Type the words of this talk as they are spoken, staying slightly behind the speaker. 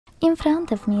In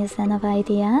front of me is LENOVO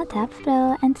Idea Tab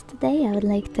Pro, and today I would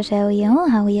like to show you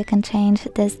how you can change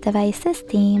this device's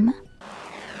theme.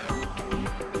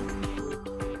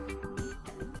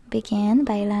 Begin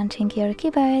by launching your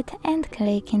keyboard and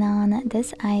clicking on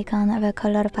this icon of a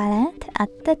color palette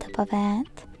at the top of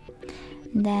it.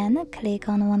 Then click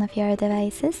on one of your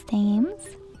device's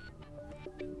themes.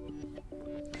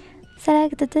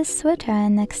 Select the switcher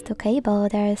next to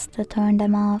keyboarders to turn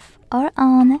them off or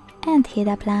on and hit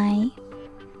apply.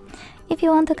 If you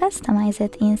want to customize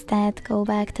it instead, go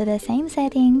back to the same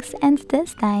settings and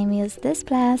this time use this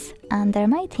plus under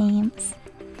my themes.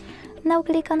 Now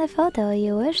click on the photo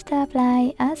you wish to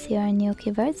apply as your new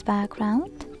keyboard's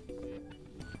background.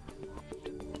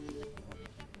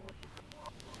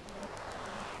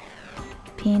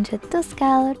 Pinch it to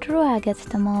scale, drag it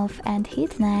to move and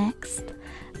hit next.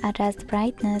 Adjust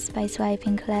brightness by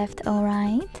swiping left or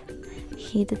right.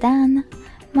 Hit done.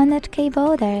 Manage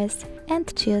keyboarders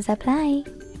and choose apply.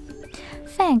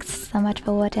 Thanks so much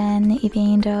for watching. If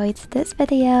you enjoyed this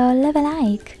video, leave a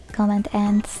like, comment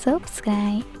and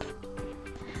subscribe.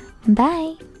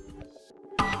 Bye!